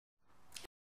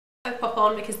Pop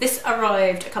on because this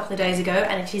arrived a couple of days ago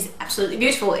and it is absolutely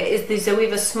beautiful. It is the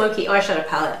Zoeva Smokey eyeshadow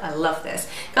palette. I love this.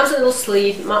 Comes with a little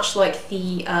sleeve, much like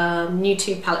the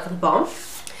Nude palette for the Balm.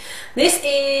 This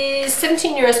is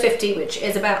 €17.50, which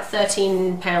is about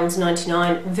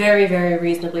 £13.99. Very, very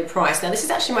reasonably priced. Now, this is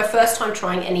actually my first time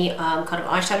trying any kind of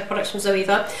eyeshadow products from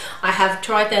Zoeva. I have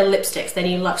tried their lipsticks, their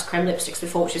new Luxe Creme lipsticks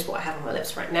before, which is what I have on my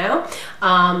lips right now.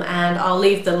 And I'll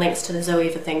leave the links to the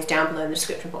Zoeva things down below in the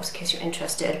description box in case you're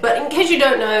interested. But in case you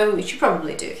don't know, which you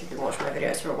probably do if you've been watching my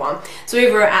videos for a while,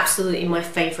 Zoeva are absolutely my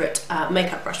favourite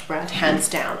makeup brush brand, hands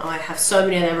down. I have so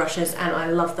many of their brushes and I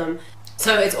love them.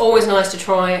 So it's always nice to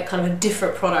try kind of a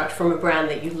different product from a brand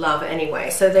that you love anyway.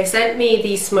 So they sent me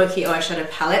the Smokey eyeshadow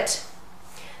palette.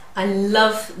 I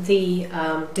love the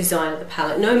design of the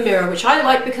palette. No mirror, which I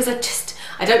like because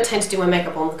I don't tend to do my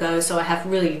makeup on the go, so I have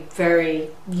really very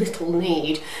little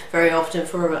need very often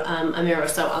for a mirror.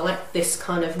 So I like this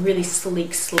kind of really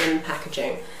sleek, slim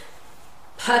packaging.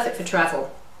 Perfect for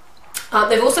travel.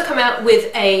 They've also come out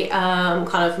with a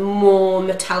kind of more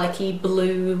metallic-y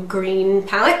blue-green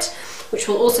palette, which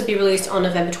will also be released on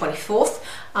November 24th.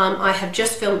 I have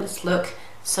just filmed this look,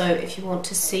 so if you want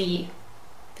to see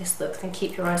this look, then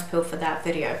keep your eyes peeled for that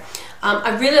video.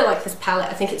 I really like this palette.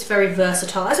 I think it's very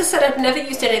versatile. As I said, I've never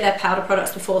used any of their powder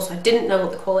products before, so I didn't know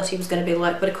what the quality was going to be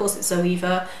like, but of course it's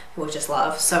Zoeva, who I just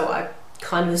love, so I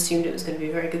kind of assumed it was going to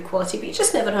be very good quality, but you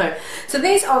just never know. So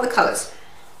these are the colours.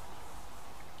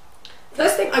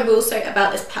 First thing I will say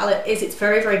about this palette is it's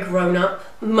very, very grown up.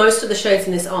 Most of the shades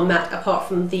in this are matte, apart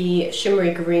from the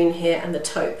shimmery green here and the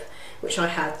taupe, which I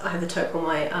have the taupe on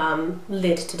my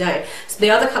lid today. So the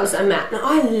other colours are matte. Now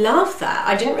I love that.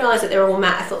 I didn't realise that they were all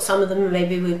matte. I thought some of them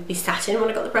maybe would be satin when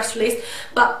I got the press release,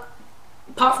 but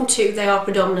apart from two, they are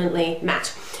predominantly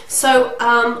matte. So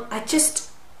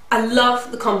I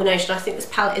love the combination. I think this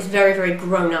palette is very, very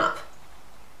grown up.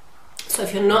 So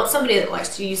if you're not somebody that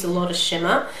likes to use a lot of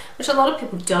shimmer, which a lot of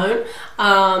people don't,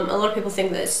 a lot of people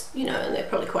think that it's, you know, and they're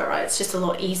probably quite right, it's just a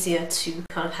lot easier to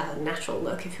kind of have a natural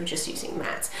look if you're just using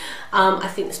mattes. I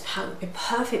think this palette would be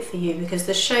perfect for you because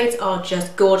the shades are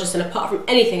just gorgeous, and apart from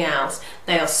anything else,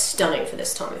 they are stunning for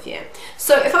this time of year.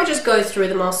 So if I just go through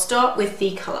them, I'll start with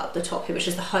the colour up the top here, which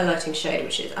is the highlighting shade,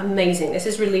 which is amazing. This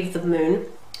is Relieve the Moon,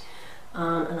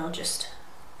 and I'll just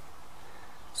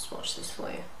swatch this for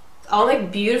you. Oh,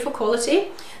 like beautiful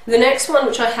quality. The next one,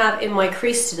 which I have in my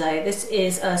crease today, this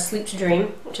is Sleep to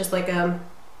Dream, which is like a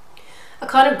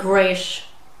kind of greyish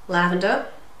lavender.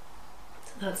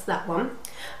 So that's that one.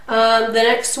 The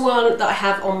next one that I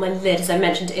have on my lid, as I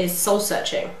mentioned, is Soul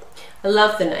Searching. I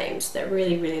love the names. They're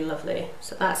really, really lovely.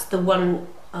 So that's the one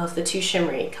of the two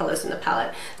shimmery colours in the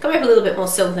palette. It's coming up a little bit more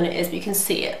silver than it is, but you can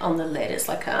see it on the lid. It's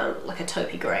like a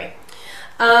taupey grey.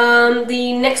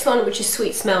 The next one, which is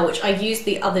Sweet Smell, which I used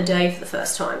the other day for the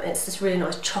first time. It's this really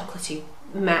nice chocolatey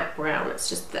matte brown. It's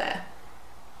just there.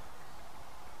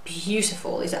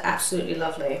 Beautiful. These are absolutely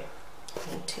lovely.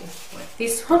 I need to wipe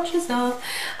these swatches off.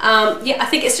 Yeah, I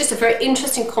think it's just a very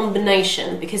interesting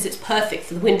combination because it's perfect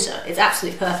for the winter. It's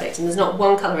absolutely perfect, and there's not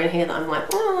one colour in here that I'm like,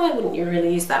 oh, why wouldn't you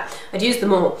really use that? I'd use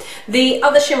them all. The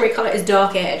other shimmery colour is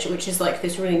Dark Edge, which is like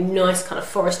this really nice kind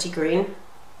of foresty green.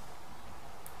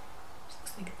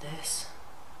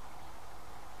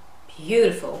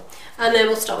 Beautiful. And then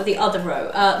we'll start with the other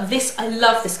row. I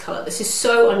love this colour. This is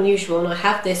so unusual, and I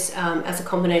have this as a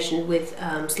combination with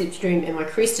Sleep to Dream in my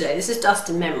crease today. This is Dust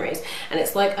and Memories, and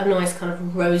it's like a nice kind of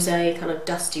rosé, kind of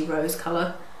dusty rose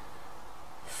colour.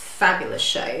 Fabulous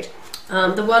shade.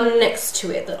 The one next to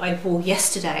it that I wore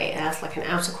yesterday as like an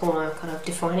outer corner kind of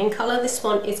defining colour, this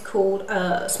one is called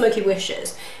Smoky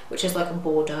Wishes, which is like a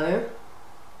Bordeaux.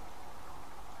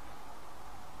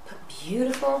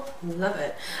 Beautiful, love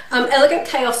it. Elegant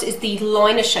Chaos is the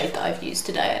liner shade that I've used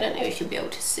today. I don't know if you'll be able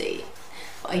to see,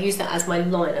 but I use that as my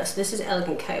liner. So this is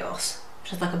Elegant Chaos,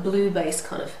 which is like a blue base,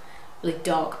 kind of really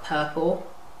dark purple.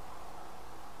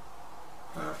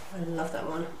 Oh, I love that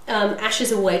one.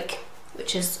 Ashes Awake,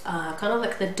 which is kind of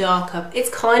like the darker, it's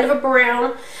kind of a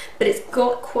brown, but it's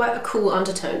got quite a cool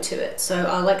undertone to it. So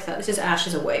I like that. This is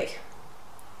Ashes Awake.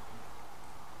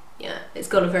 Yeah, it's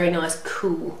got a very nice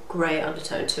cool grey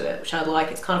undertone to it, which I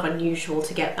like. It's kind of unusual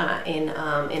to get that in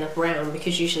a brown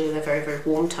because usually they're very, very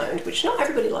warm toned, which not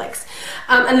everybody likes.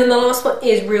 And then the last one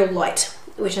is Real Light,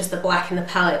 which is the black in the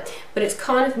palette, but it's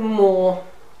kind of more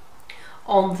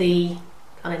on the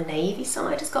kind of navy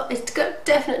side. It's got a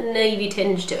definite navy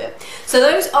tinge to it. So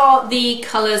those are the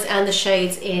colours and the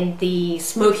shades in the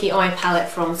Smoky Eye palette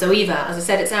from Zoeva. As I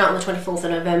said, it's out on the 24th of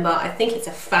November. I think it's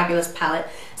a fabulous palette.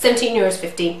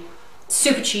 €17.50.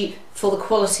 Super cheap for the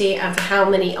quality and for how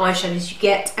many eyeshadows you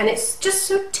get, and it's just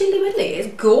so tiddly-widdly.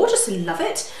 It's gorgeous, I love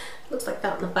it. looks like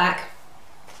that on the back,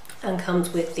 and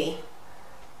comes with the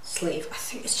sleeve. I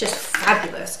think it's just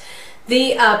fabulous.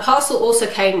 The parcel also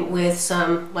came with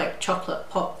some like chocolate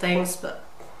pop things, but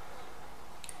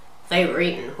they were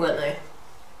eaten, weren't they?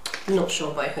 I'm not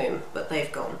sure by whom, but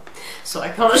they've gone, so I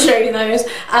can't show you those.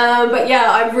 But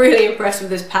yeah, I'm really impressed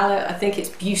with this palette. I think it's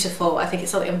beautiful. I think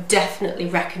it's something I would definitely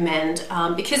recommend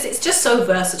because it's just so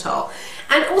versatile.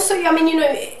 And also, I mean, you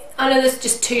know, I know there's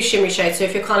just 2 shimmery shades, so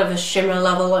if you're kind of a shimmer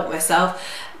lover like myself,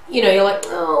 you know, you're like,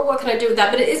 oh, what can I do with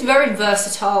that? But it is very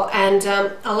versatile, and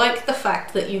I like the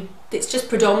fact that it's just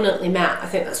predominantly matte. I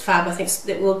think that's fab. I think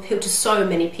it will appeal to so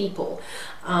many people.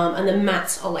 And the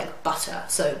mattes are like butter,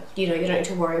 so you know, you don't need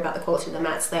to worry about the quality of the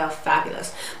mattes. They are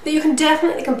fabulous. But you can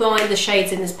definitely combine the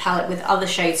shades in this palette with other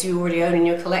shades you already own in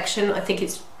your collection. I think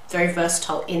it's very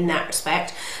versatile in that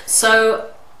respect.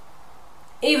 So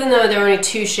even though there are only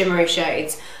 2 shimmery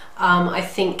shades, I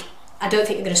don't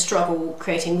think you're going to struggle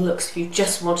creating looks if you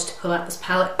just wanted to pull out this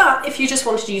palette. But if you just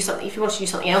wanted to use something, if you wanted to use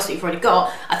something else that you've already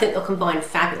got, I think they'll combine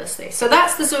fabulously. So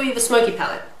that's the Zoeva Smokey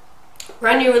palette.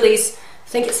 Brand new release. I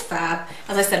think it's fab.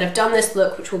 As I said, I've done this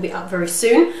look, which will be up very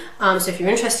soon. So if you're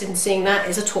interested in seeing that,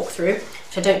 it's a talk through,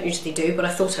 which I don't usually do, but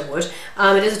I thought I would.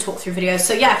 It is a talk through video.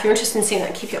 So yeah, if you're interested in seeing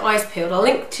that, keep your eyes peeled. I'll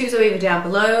link to Zoeva down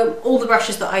below. All the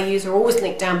brushes that I use are always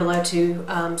linked down below to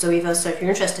Zoeva. So if you're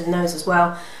interested in those as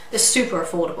well, they're super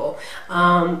affordable.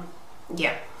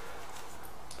 Yeah.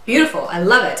 Beautiful, I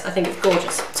love it. I think it's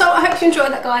gorgeous. So I hope you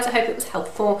enjoyed that, guys. I hope it was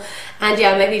helpful. And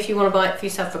yeah, maybe if you want to buy it for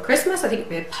yourself for Christmas, I think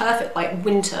it'd be a perfect like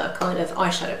winter kind of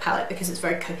eyeshadow palette because it's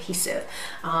very cohesive.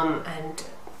 And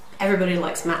everybody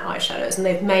likes matte eyeshadows, and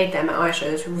they've made their matte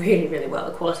eyeshadows really, really well.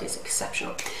 The quality is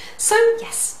exceptional. So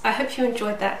yes, I hope you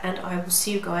enjoyed that, and I will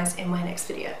see you guys in my next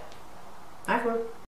video. Bye everyone.